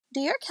Do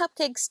your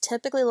cupcakes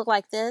typically look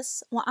like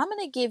this? Well, I'm going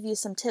to give you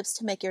some tips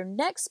to make your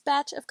next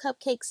batch of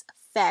cupcakes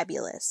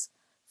fabulous.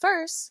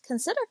 First,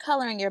 consider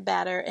coloring your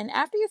batter, and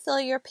after you fill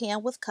your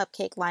pan with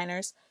cupcake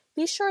liners,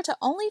 be sure to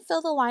only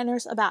fill the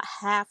liners about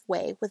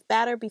halfway with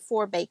batter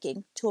before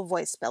baking to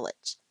avoid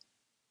spillage.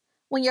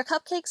 When your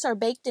cupcakes are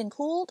baked and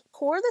cooled,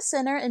 core the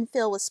center and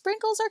fill with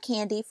sprinkles or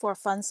candy for a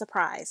fun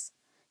surprise.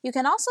 You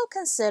can also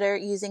consider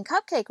using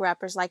cupcake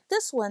wrappers like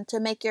this one to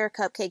make your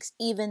cupcakes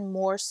even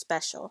more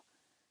special.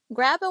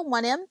 Grab a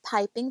 1M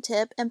piping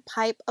tip and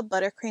pipe a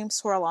buttercream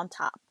swirl on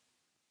top.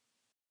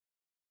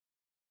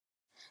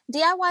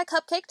 DIY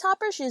cupcake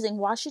toppers using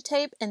washi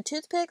tape and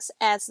toothpicks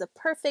adds the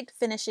perfect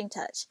finishing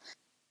touch.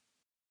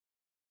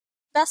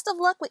 Best of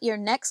luck with your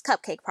next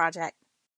cupcake project!